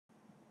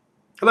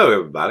Hello,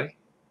 everybody.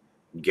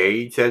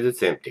 Gage says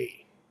it's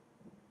empty.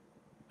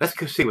 Let's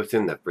go see what's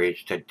in the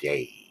fridge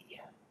today.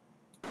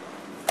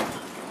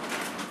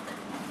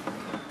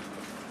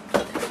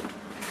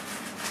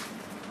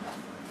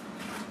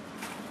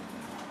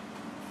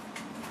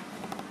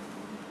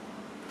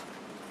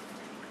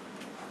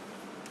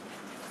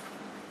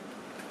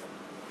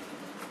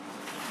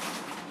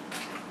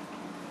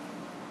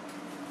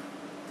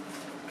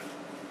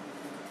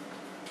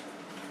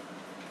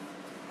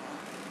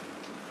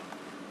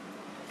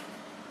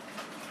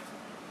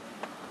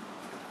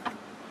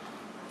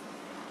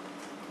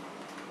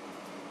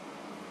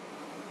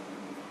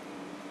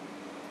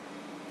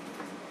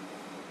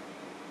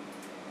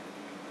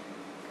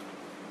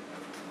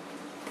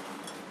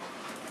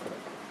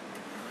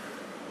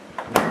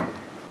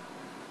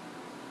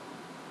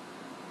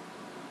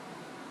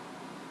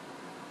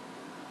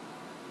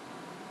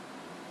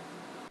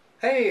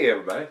 Hey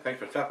everybody, thanks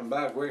for stopping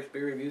by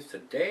Gregsbeerreviews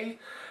today.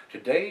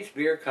 Today's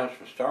beer comes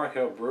from Starr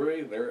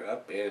Brewery. They're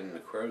up in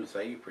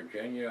Crozet,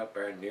 Virginia, up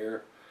there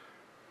near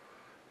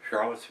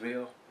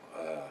Charlottesville.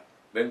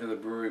 Been to the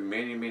brewery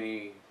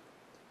many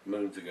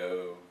moons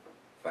ago,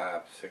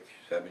 5, 6,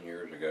 7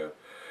 years ago.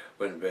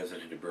 Went and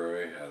visited the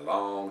brewery a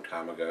long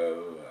time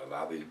ago. A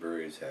lot of these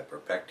breweries have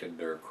perfected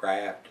their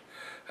craft.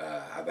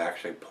 I've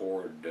actually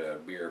poured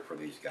beer for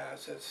these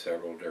guys at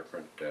several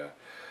different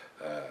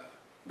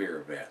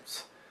beer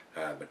events.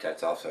 But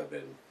that's also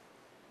been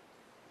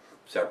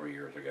several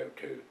years ago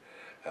too.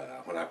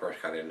 When I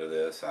first got into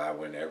this, I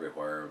went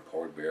everywhere and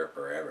poured beer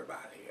for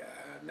everybody.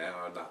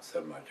 Now not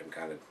so much. I'm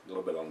kind of a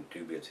little bit on the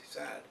too busy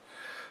side.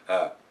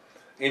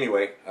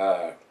 Anyway,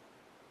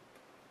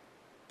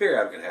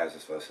 Beer Advocate has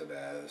this listed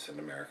as an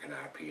American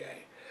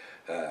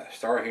IPA.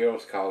 Starr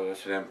Hills calls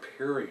this an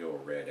Imperial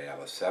Red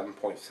Ale,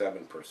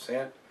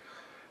 7.7%.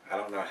 I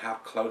don't know how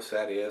close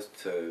that is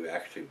to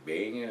actually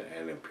being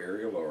an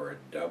Imperial or a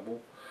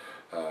double.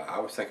 I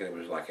was thinking it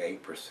was like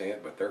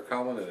 8%, but they're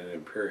calling it an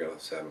Imperial at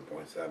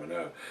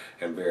 7.70,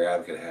 and Beer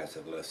Advocate has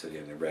it listed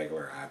in the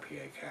regular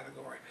IPA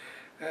category.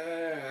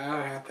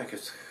 I think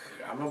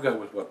I'm going to go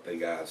with what the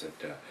guys at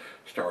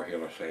Starr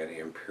Hill are saying,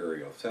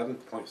 Imperial.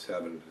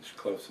 7.7 is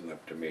close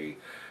enough to me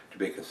to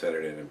be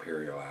considered an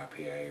Imperial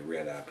IPA,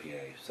 red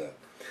IPA. So,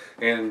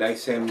 and they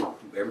send,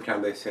 every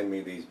time they send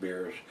me these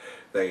beers,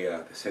 they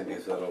send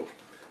these little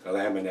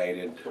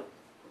laminated,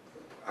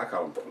 I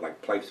call them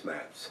like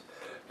placemats.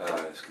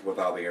 With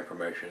all the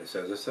information. It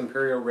says this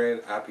Imperial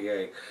Red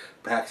IPA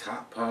packs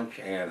hot punch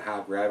and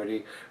high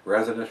gravity.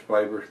 Resinous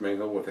flavors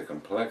mingle with a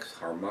complex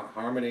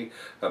harmony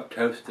of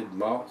toasted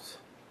malts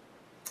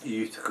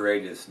used to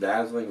create its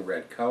dazzling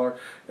red color.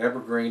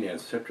 Evergreen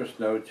and citrus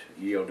notes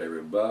yield a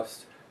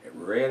robust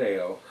red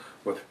ale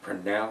with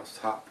pronounced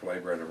hop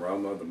flavor and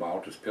aroma. The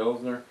malt is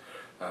Pilsner.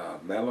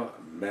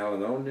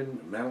 Melanoidin,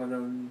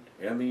 Melanoidin,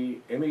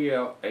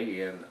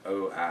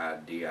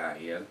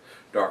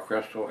 Dark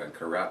Crystal, and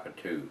Carafa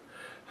 2.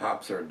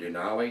 Hops are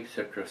Denali,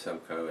 Citra,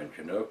 Simcoe, and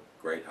Chinook.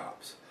 Great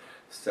hops.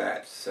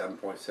 Stats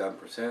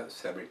 7.7%,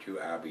 72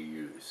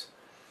 IBUs.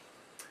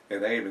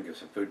 And they even give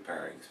some food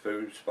pairings.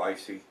 Food,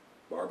 spicy,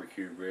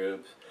 barbecue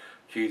ribs.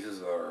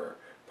 Cheeses are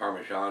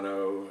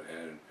Parmigiano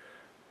and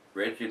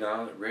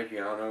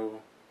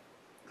Reggiano.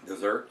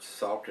 Desserts,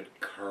 salted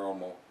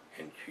caramel,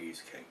 and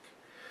cheesecake.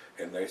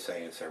 And they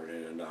say it's served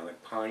in a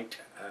Nonic pint.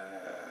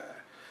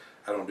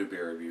 I don't do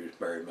beer reviews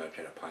very much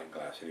in a pint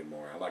glass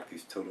anymore. I like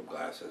these tulip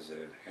glasses.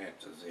 It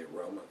enhances the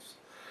aromas.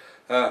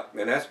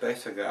 And that's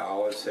basically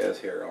all it says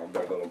here on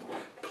their little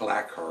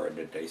placard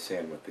that they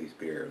send with these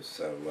beers.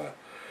 So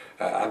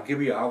I'll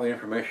give you all the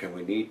information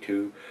we need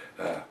to.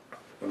 Let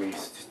me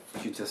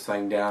get this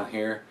thing down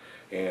here.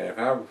 And if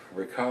I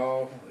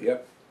recall,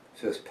 yep, it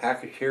says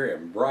package here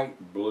in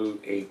bright blue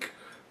ink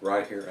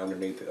right here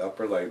underneath the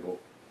upper label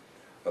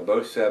of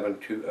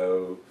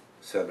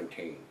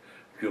 07/2017,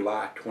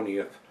 July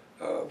 20th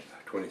of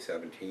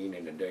 2017,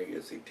 and the date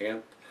is the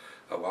 10th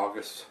of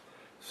August.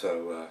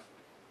 So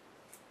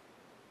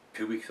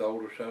 2 weeks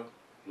old or so,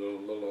 a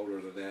little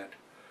older than that.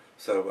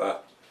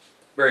 So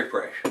very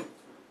fresh.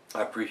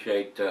 I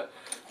appreciate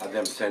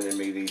them sending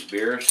me these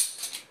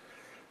beers.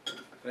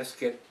 Let's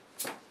get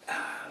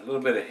a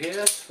little bit of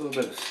hiss, a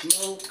little bit of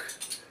smoke.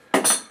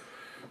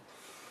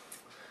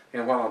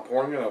 And while I'm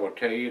pouring it, I will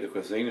tell you the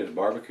cuisine is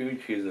barbecue,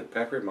 cheese and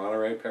pepper,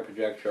 Monterey, pepper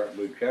jack, sharp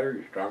blue cheddar,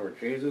 your stronger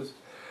cheeses,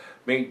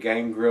 meat,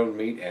 game, grilled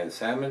meat, and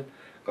salmon,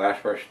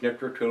 glassware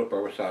snifter, tulip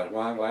oversized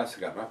wine glass.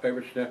 I got my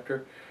favorite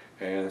snifter,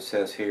 and it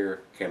says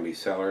here can be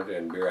cellared,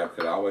 and Beer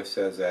Advocate always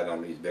says that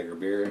on these bigger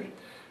beers.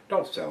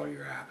 Don't cellar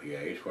your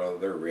IPAs, whether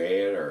they're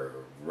red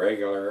or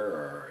regular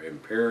or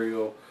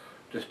imperial.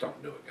 Just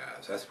don't do it,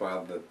 guys. That's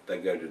why they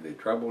go to the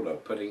trouble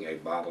of putting a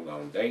bottle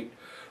on date,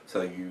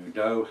 so you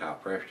know how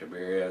fresh the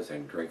beer is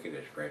and drink it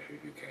as fresh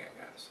as you can,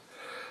 guys.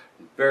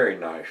 Very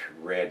nice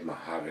red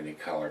mahogany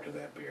color to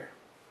that beer.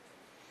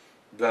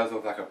 It does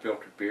look like a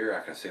filtered beer. I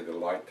can see the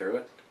light through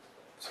it.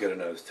 Let's get a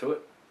nose to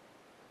it.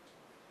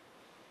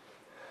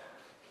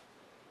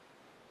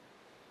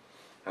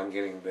 I'm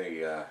getting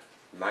the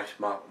nice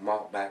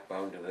malt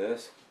backbone to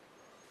this.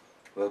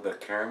 A little bit of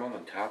caramel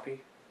and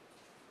toffee.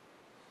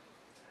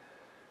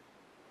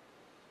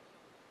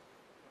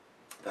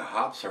 The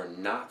hops are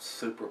not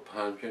super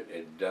pungent.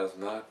 It does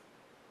not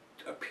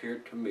appear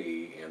to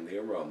me in the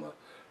aroma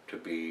to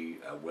be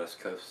a West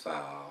Coast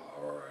style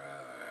or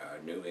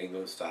a New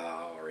England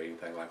style or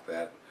anything like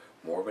that.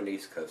 More of an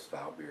East Coast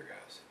style beer,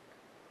 guys.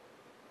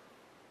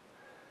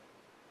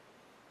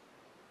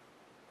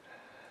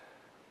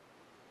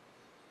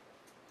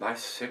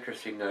 Nice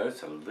citrusy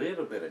notes, a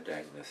little bit of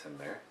dankness in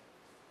there.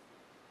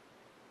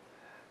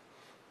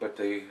 But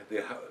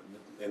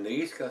in the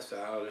East Coast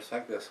style, just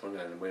like this one,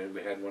 and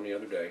we had one the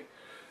other day,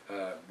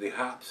 the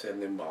hops in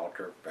the malt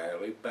are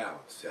fairly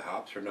balanced. The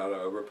hops are not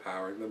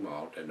overpowering the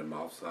malt, and the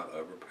malt's not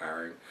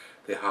overpowering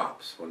the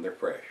hops when they're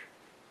fresh.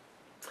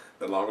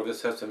 The longer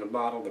this sits in the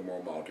bottle, the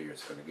more malty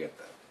it's going to get,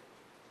 though.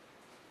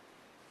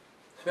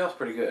 Smells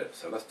pretty good,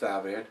 so let's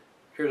dive in.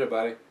 Cheers,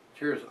 everybody.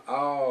 Cheers,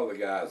 all the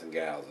guys and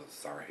gals at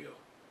Starr Hill.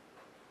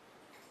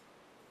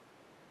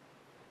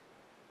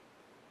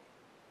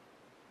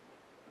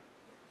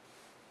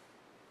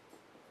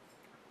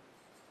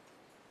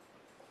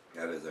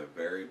 That is a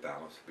very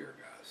balanced beer,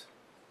 guys.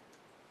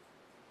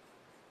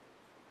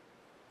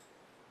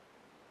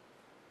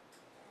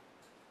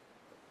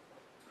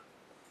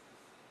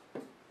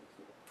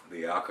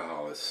 The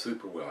alcohol is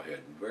super well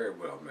hidden, very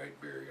well made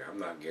beer. I'm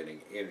not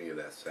getting any of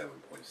that 7.7%.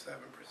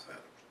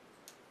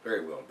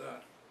 Very well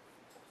done.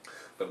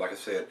 But like I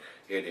said,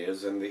 it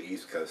is in the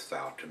East Coast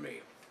style to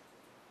me.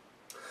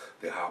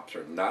 The hops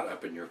are not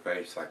up in your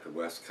face like the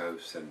West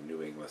Coast and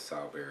New England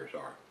style beers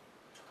are.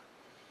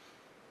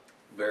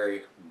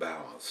 Very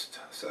balanced.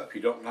 So if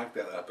you don't like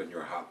that up in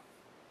your hop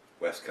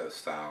West Coast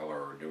style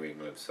or New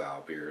England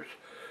style beers,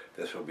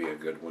 this will be a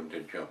good one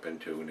to jump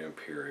into an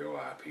Imperial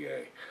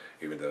IPA.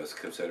 Even though it's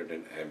considered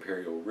an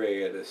Imperial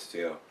Red, it's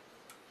still,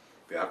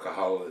 the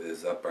alcohol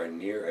is up by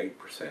near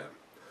 8%,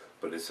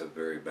 but it's a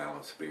very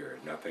balanced beer.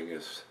 Nothing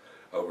is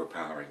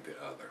overpowering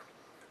the other.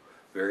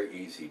 Very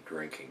easy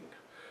drinking.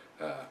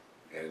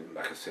 And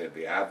like I said,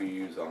 the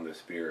IBUs on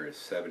this beer is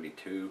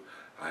 72.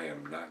 I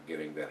am not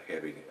getting that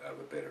heavy of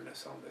a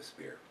bitterness on this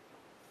beer.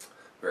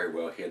 Very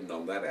well hidden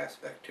on that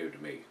aspect too to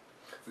me.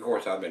 Of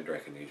course, I've been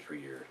drinking these for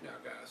years now,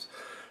 guys.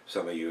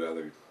 Some of you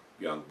other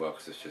young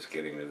bucks that's just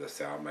getting into the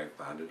style may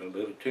find it a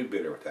little too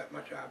bitter with that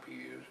much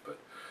IBUs, but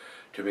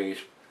to me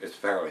it's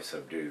fairly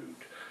subdued.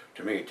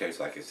 To me it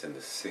tastes like it's in the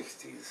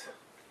 60s.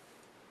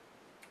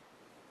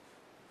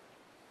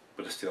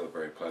 But it's still a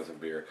very pleasant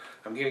beer.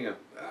 I'm getting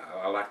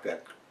I like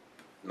that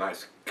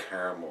nice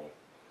caramel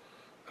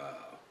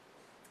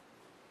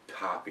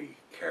toffee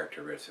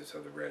characteristics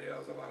of the red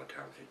ales a lot of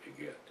times that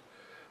you get.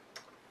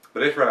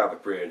 But it's right out of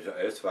the fridge.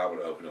 It's liable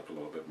to open up a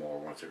little bit more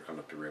once it comes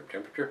up to room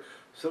temperature.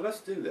 So let's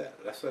do that.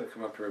 Let's let it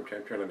come up to room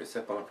temperature. Let me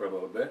sip on it for a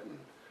little bit and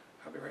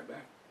I'll be right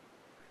back.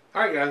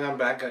 Alright guys, I'm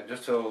back. Got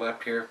just to the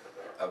left here.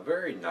 A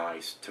very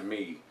nice, to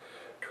me,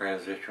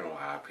 transitional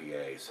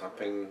IPA.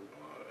 Something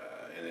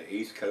in an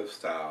East Coast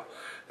style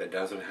that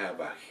doesn't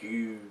have a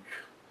huge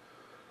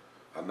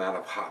amount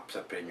of hops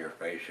up in your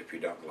face if you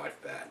don't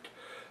like that.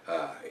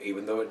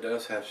 Even though it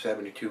does have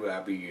 72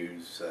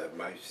 IBUs, it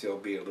might still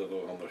be a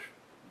little on the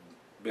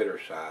bitter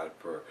side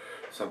for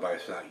somebody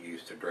that's not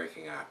used to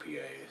drinking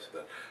IPAs,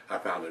 but I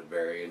found it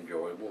very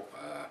enjoyable.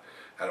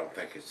 I don't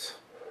think it's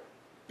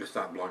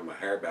not blowing my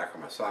hair back or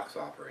my socks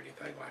off or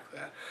anything like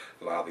that.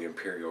 A lot of the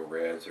Imperial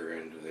Reds are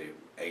into the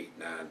 8,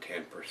 9,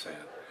 10%.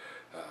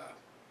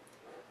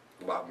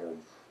 A lot more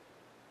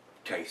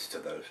taste to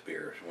those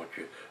beers.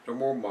 The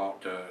more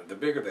malt, the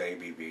bigger the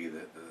ABV,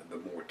 the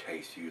more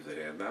taste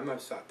usually. And I'm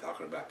not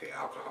talking about the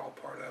alcohol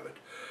part of it.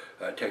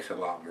 It takes a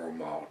lot more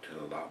malt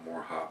and a lot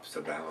more hops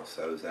to balance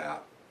those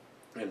out.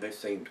 And they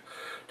seem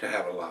to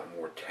have a lot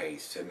more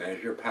taste. And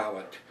as your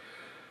palate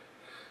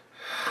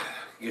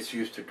gets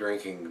used to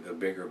drinking the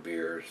bigger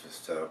beers and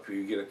stuff,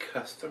 you get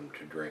accustomed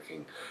to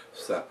drinking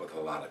stuff with a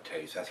lot of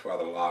taste. That's why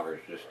the lagers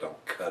just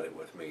don't cut it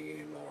with me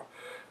anymore.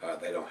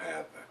 They don't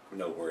have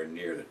nowhere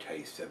near the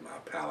taste that my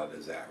palate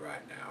is at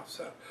right now.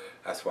 So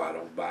that's why I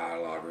don't buy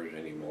lagers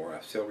anymore.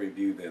 I still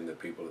review them, the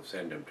people that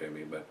send them to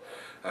me, but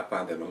I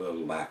find them a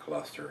little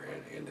lackluster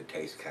in the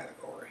taste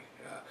category.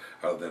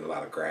 Other than a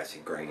lot of grassy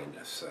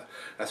graininess.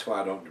 That's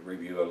why I don't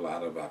review a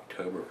lot of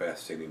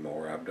Oktoberfest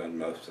anymore. I've done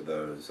most of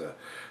those.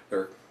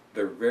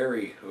 They're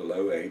very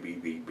low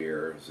ABV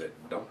beers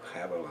that don't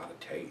have a lot of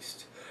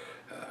taste.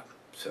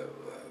 So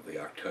the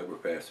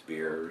Oktoberfest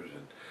beers,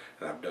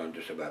 and I've done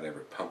just about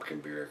every pumpkin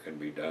beer can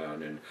be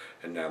done.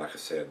 And now, like I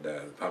said,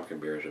 the pumpkin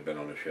beers have been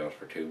on the shelves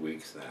for 2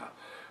 weeks now.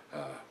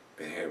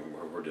 And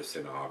we're just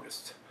in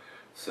August.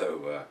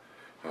 So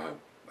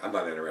I'm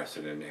not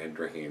interested in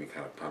drinking any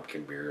kind of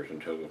pumpkin beers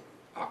until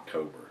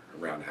October,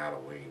 around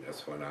Halloween.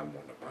 That's when I'm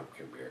wanting a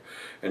pumpkin beer.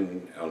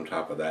 And on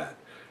top of that,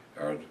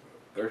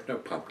 there's no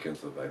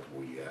pumpkins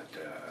available yet,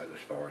 as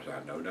far as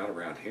I know. Not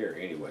around here,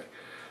 anyway.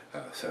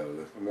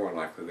 So more than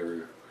likely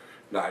they're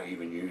not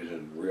even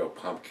using real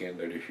pumpkin.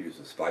 They're just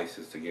using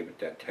spices to give it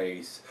that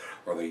taste,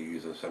 or they're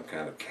using some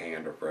kind of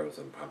canned or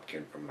frozen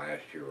pumpkin from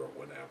last year or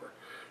whatever.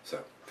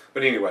 So,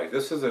 but anyway,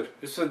 this is a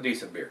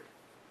decent beer.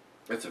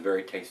 It's a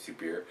very tasty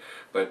beer,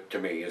 but to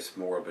me it's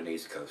more of an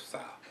East Coast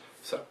style.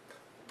 So,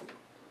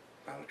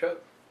 final chug.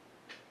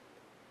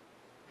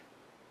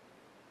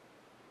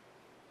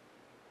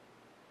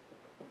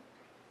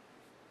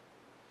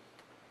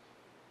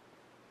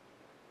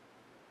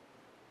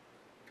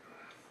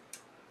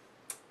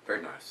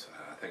 Very nice.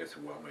 I think it's a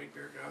well-made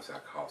beer, guys.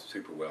 Alcohol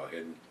super well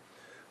hidden.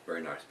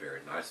 Very nice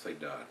beer, nicely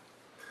done.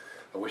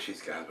 I wish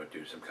these guys would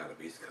do some kind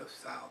of East Coast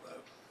style,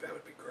 though. That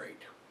would be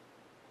great.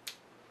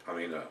 I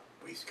mean,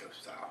 East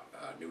Coast style,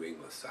 New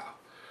England style.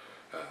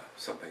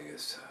 Something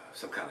is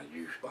some kind of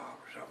juice bomb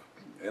or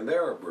something. And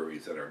there are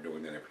breweries that are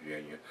doing that in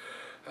Virginia,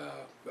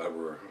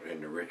 over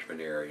in the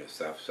Richmond area and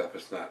stuff. Stuff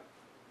is not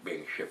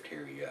being shipped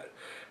here yet.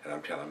 And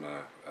I'm telling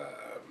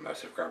my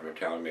subscribers are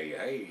telling me,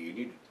 hey, you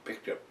need to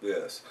pick up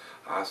this.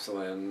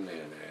 Iceland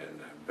and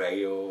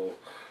Vale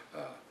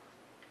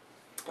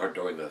are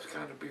doing those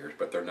kind of beers,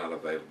 but they're not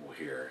available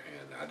here.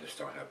 And I just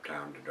don't have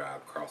time to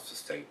drive across the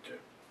state to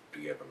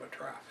give them a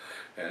try.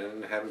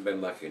 And haven't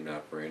been lucky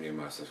enough for any of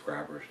my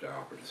subscribers to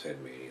offer to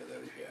send me any of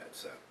those yet.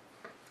 So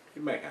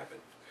it may happen.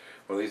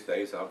 One of these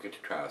days I'll get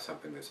to try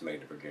something that's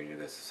made in Virginia.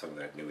 This is some of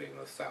that New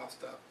England style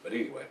stuff. But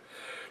anyway,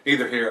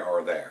 neither here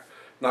or there.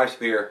 Nice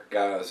beer,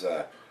 guys.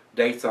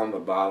 Dates on the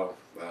bottle.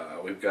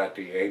 We've got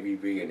the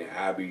ABV and the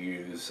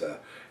IBUs.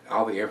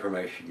 All the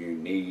information you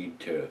need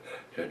to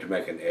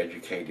make an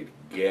educated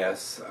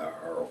guess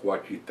or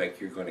what you think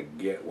you're going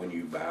to get when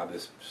you buy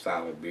this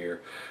style of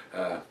beer.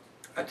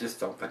 I just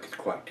don't think it's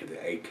quite to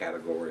the A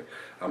category.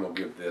 I'm going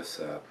to give this,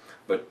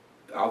 but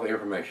all the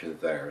information is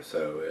there,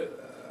 so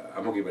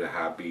I'm going to give it a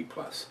high B+.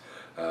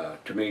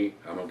 To me,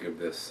 I'm going to give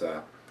this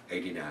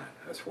 89.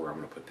 That's where I'm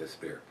going to put this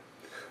beer.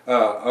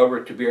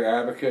 Over to Beer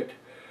Advocate,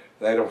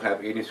 they don't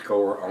have any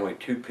score. Only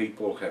 2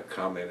 people have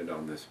commented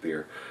on this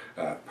beer.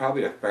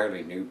 Probably a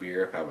fairly new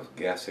beer, if I was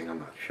guessing. I'm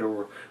not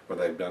sure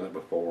whether they've done it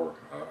before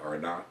or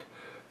not.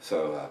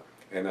 So,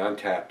 and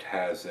Untapped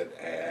has it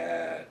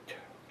at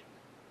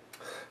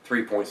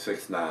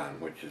 3.69,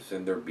 which is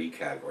in their B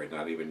category,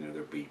 not even in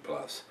their B+.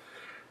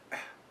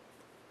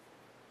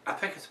 I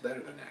think it's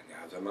better than that,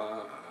 guys.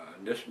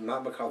 Just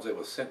not because it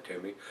was sent to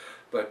me,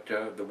 but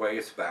the way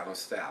it's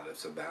balanced out.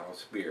 It's a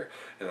balanced beer.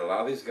 And a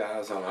lot of these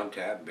guys on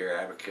Untapped, Beer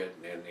Advocate,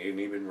 and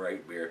even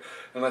Rate Beer,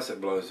 unless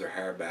it blows their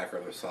hair back or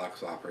their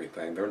socks off or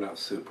anything, they're not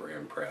super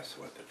impressed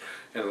with it.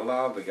 And a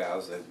lot of the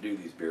guys that do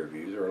these beer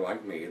reviews are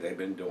like me. They've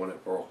been doing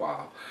it for a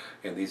while.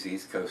 And these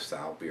East Coast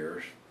style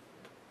beers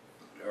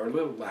are a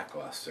little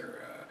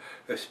lackluster,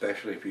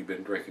 especially if you've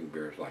been drinking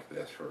beers like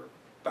this for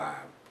 5,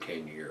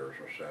 10 years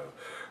or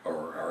so,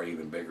 or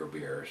even bigger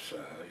beers.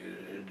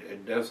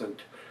 It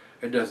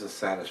doesn't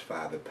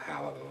satisfy the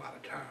palate a lot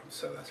of times,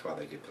 so that's why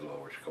they get the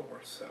lower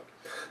scores. So,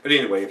 but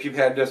anyway, if you've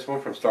had this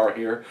one from Starr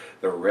here,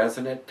 the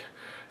Resinate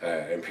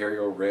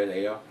Imperial Red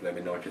Ale, let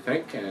me know what you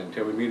think. And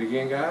until we meet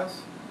again,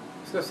 guys,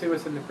 let's go see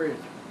what's in the fridge.